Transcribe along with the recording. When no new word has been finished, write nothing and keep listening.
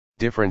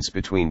Difference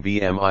between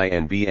BMI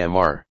and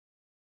BMR.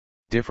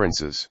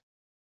 Differences.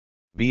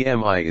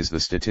 BMI is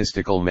the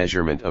statistical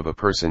measurement of a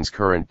person's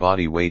current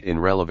body weight in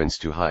relevance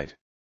to height.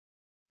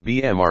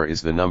 BMR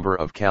is the number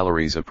of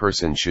calories a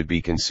person should be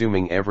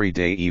consuming every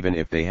day even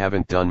if they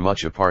haven't done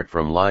much apart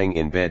from lying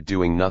in bed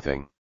doing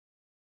nothing.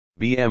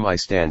 BMI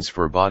stands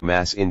for Body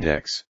Mass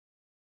Index.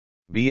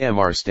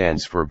 BMR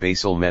stands for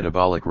Basal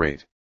Metabolic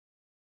Rate.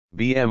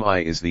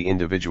 BMI is the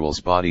individual's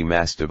body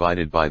mass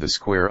divided by the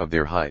square of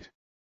their height.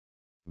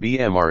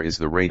 BMR is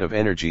the rate of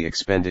energy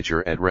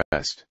expenditure at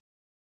rest.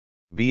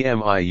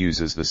 BMI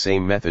uses the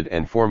same method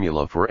and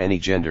formula for any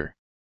gender.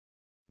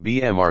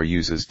 BMR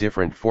uses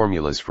different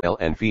formulas for male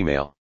and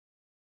female.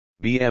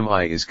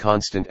 BMI is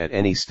constant at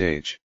any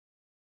stage.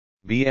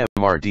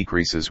 BMR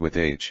decreases with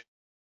age.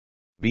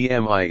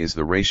 BMI is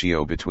the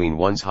ratio between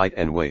one's height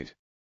and weight.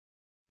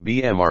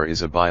 BMR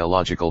is a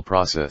biological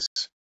process.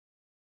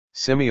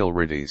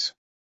 Similarities.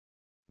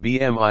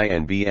 BMI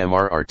and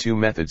BMR are two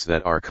methods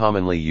that are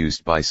commonly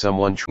used by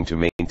someone trying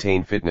to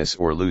maintain fitness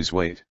or lose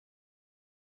weight.